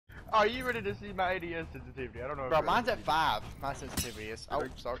Are you ready to see my ADS sensitivity? I don't know. Bro, mine's at 5. My sensitivity is. Oh,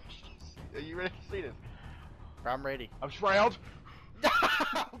 sorry. Are you ready to see this? Bro, I'm ready. I'm shroud.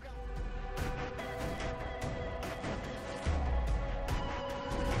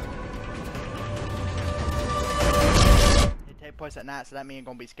 It take place at night, so that means it's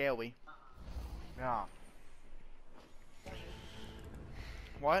gonna be scary. Yeah.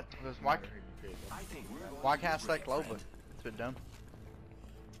 What? Why? Why can't I say select Loba? It's a bit dumb.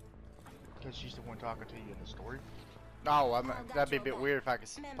 Because she's the one talking to you in the story. No, that'd be a bit weird if I could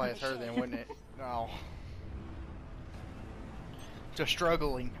play as her then, wouldn't it? No. The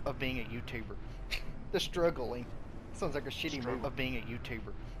struggling of being a YouTuber. The struggling. Sounds like a shitty movie of being a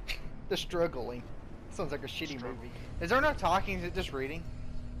YouTuber. The struggling. Sounds like a shitty movie. Is there no talking? Is it just reading?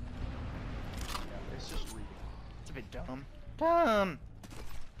 Yeah, it's just reading. It's a bit dumb. Dumb!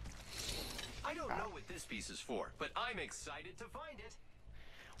 I don't know what this piece is for, but I'm excited to find it.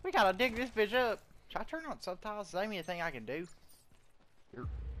 We gotta dig this bitch up. Should I turn on subtitles? Is that even a thing I can do? Here.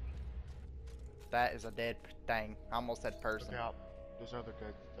 That is a dead thing. I almost said person. Look out. There's other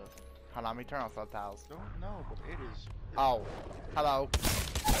dead stuff. Hold on, let me turn on subtitles. Don't know, but it is. Oh. Hello.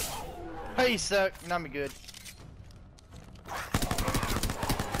 Hey, you suck. Not me good.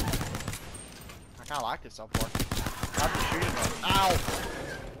 I kinda like this so far. I'm just shooting them. Ow!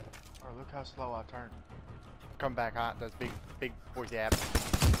 Oh, look how slow I turned. Come back, hot. Those big boys yap.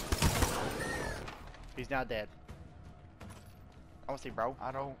 He's not dead. I wanna see, bro.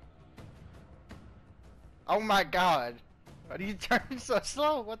 I don't. Oh my god. Why do you turn so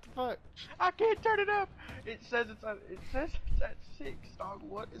slow? What the fuck? I can't turn it up. It says it's at 6, dog.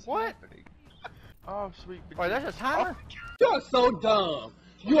 What is happening? Oh, sweet. Wait, there's a timer? You're so dumb.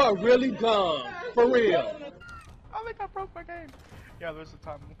 You are really dumb. For real. I think I broke my game. Yeah, there's a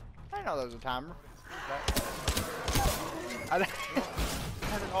timer. I didn't know there was a timer. I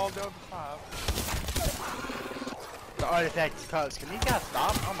had it all down to 5. The artifact is close. Can these guys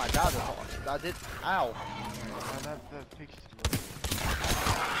stop? Oh my god, that's all. I did. Ow. That fixed it.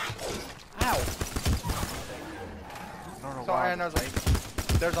 Ow. I don't know So, why. and there's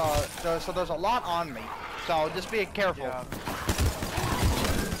a lot on me. So just be careful. Yeah.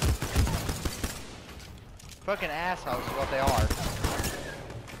 Fucking assholes is what they are.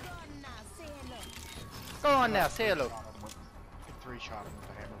 Go on now, say hello. 3-shot him with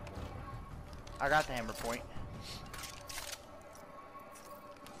the hammer. I got the hammer point.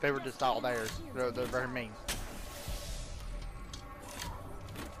 They were just all there. They're very mean.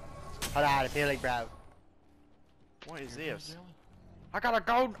 Hold on, I feel like, bro. What is this? I got a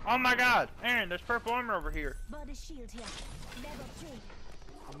gold. Oh my god! Aaron, there's purple armor over here. Body shield here. Level 3.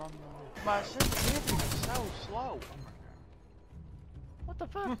 My sensitivity is so slow. What the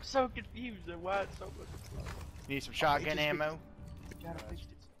fuck? I'm so confused at why it's so much slow. You need some shotgun ammo? We gotta fix it.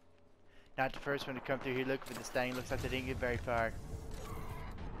 Not the first one to come through here looking for this thing. Looks like they didn't get very far.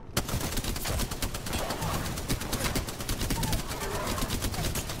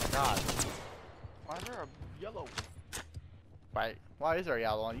 Oh god. Why is there a yellow? Wait, why is there a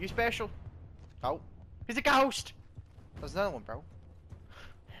yellow on? You special? Oh. He's a ghost! There's another one, bro.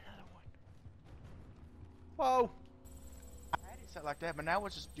 Another one. Whoa! I had it set like that, but now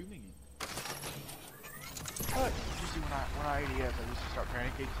it's just doing it. But usually when I ADS, I used to start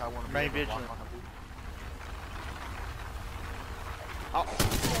panicking because I want to Main be able to vigilant. block on the boot.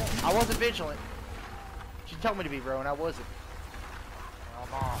 Oh, I wasn't vigilant. She told me to be, bro, and I wasn't.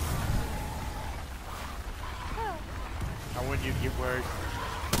 Come on. Now when you get worse.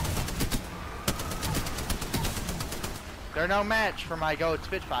 They're no match for my gold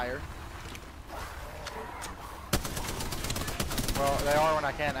Spitfire. Well, they are when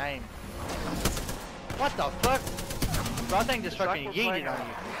I can't aim. What the fuck? Bro, I think just It's fucking like we're yeeted playing on a-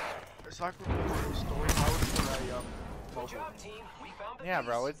 you. It's like we're playing a story mode for a Good mobile. job, team. We found the Yeah, piece.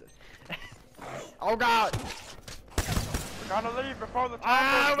 bro, it's... Oh god! We're gonna leave before the time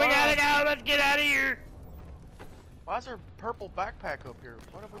Ah, goes we by. gotta go! Let's get out of here! Why is there a purple backpack up here?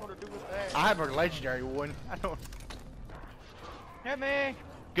 What are we gonna do with that? I have a legendary one. I don't... Hit me!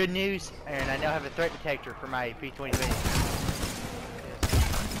 Good news, Aaron, I now have a threat detector for my P-20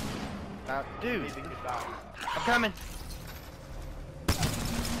 Dude, Maybe he could die. I'm coming.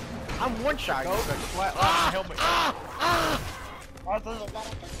 I'm one shot. Go flat Ah! helmet. Ah! Ah!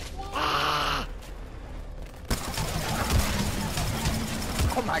 Ah!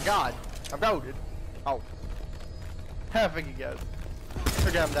 Oh my god. I'm goaded. Oh. I think he goes.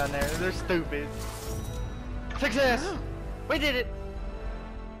 Look at them down there. They're stupid. Success! We did it!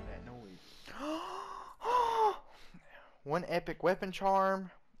 That noise. One epic weapon charm,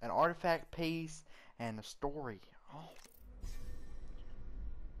 an artifact piece, and a story. Oh.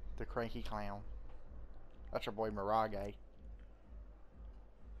 The cranky clown. That's our boy Mirage.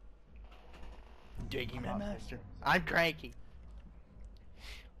 Jiggy my master. I'm cranky.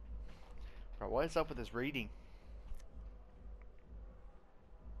 Bro, what is up with this reading?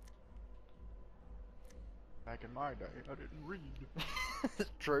 Back in my day, I didn't read.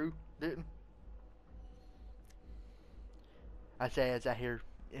 True, didn't. I say as I hear,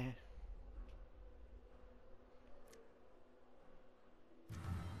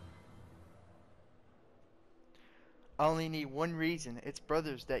 Only need one reason. It's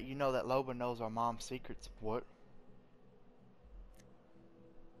brothers that you know that Loba knows our mom's secrets. What?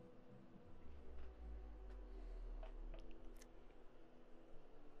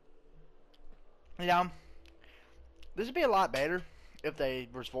 Yeah. This would be a lot better if they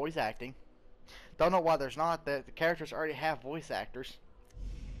was voice acting. Don't know why there's not. The characters already have voice actors.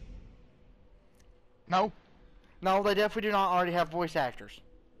 No. No, they definitely do not already have voice actors.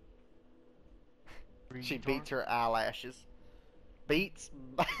 She beats her eyelashes. Beats?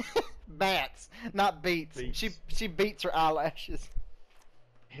 Bats, not beats. She beats her eyelashes.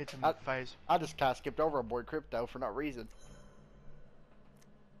 Hits him in the face. I just kind of skipped over a boy Crypto for no reason.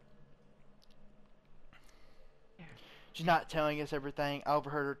 She's not telling us everything. I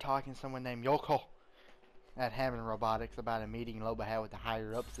overheard her talking to someone named Yoko at Hammond Robotics about a meeting Loba had with the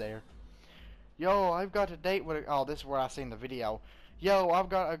higher ups there. Yo, I've got a date with a, oh, this is where I seen the video. Yo, I've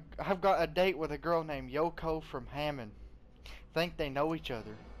got a date with a girl named Yoko from Hammond. Think they know each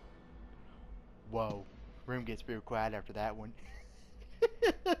other. Whoa. Room gets real quiet after that one.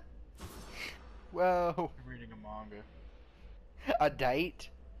 Whoa. I'm reading a manga. A date?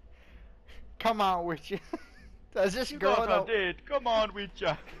 Come on with you. Does this You girl thought know? I did. Come on with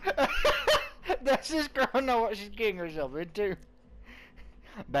ya. Does this girl know what she's getting herself into?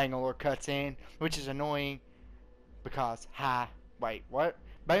 Bangalore cuts in, which is annoying because hi. Wait, what?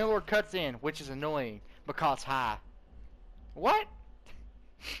 Bangalore cuts in, which is annoying because hi. What?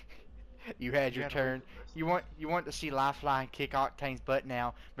 You had your turn. You want to see Lifeline kick Octane's butt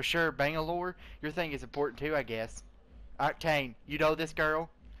now. But sure, Bangalore, your thing is important too, I guess. Octane, you know this girl?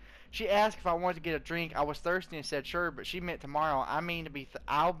 She asked if I wanted to get a drink. I was thirsty and said sure, but she meant tomorrow. I mean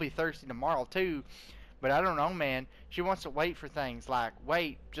I'll be thirsty tomorrow too. But I don't know, man. She wants to wait for things like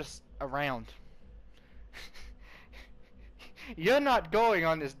wait just around. You're not going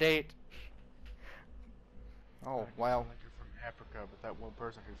on this date. Oh, wow. Like you're from Africa, but that one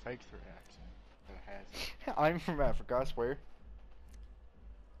person who fakes their accent that has it. I'm from Africa, I swear.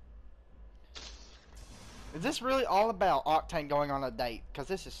 Is this really all about Octane going on a date? Because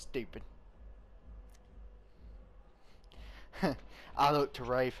this is stupid. I look to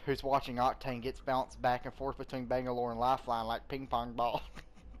Rafe, who's watching Octane gets bounced back and forth between Bangalore and Lifeline like ping pong ball.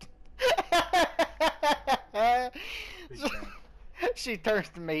 She turns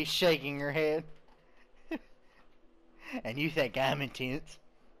to me, shaking her head. And you think I'm intense?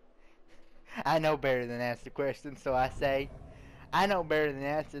 I know better than answer the question, so I say, I know better than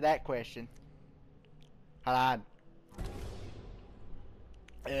answer that question. Hold on.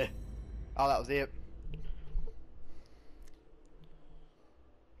 Oh, that was it.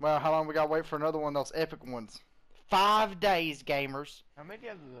 Well, how long we gotta wait for another one of those epic ones? 5 days, gamers. How many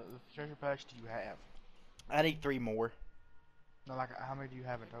of the treasure packs do you have? I need 3 more. No, like how many do you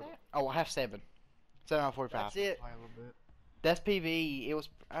have in total? Oh, I have 7. 7 out of 45. That's it. Play a little bit. That's PVE. It was,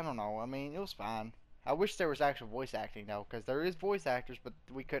 I don't know. I mean, it was fine. I wish there was actual voice acting though, because there is voice actors, but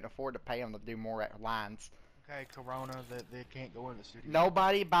we couldn't afford to pay them to do more lines. Okay, Corona, that they can't go in the studio.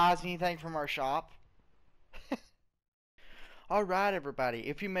 Nobody buys anything from our shop. Alright everybody,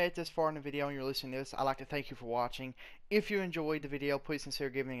 if you made it this far in the video and you're listening to this, I'd like to thank you for watching. If you enjoyed the video, please consider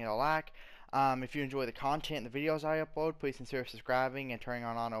giving it a like. If you enjoy the content and the videos I upload, please consider subscribing and turning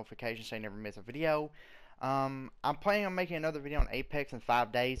on all notifications so you never miss a video. I'm planning on making another video on Apex in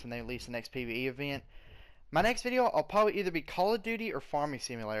 5 days when they release the next PVE event. My next video, I'll probably either be Call of Duty or Farming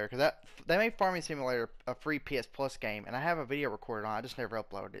Simulator, because they made Farming Simulator a free PS Plus game, and I have a video recorded on it, I just never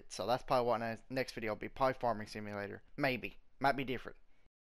uploaded it. So that's probably what my next video will be, probably Farming Simulator. Maybe. Might be different.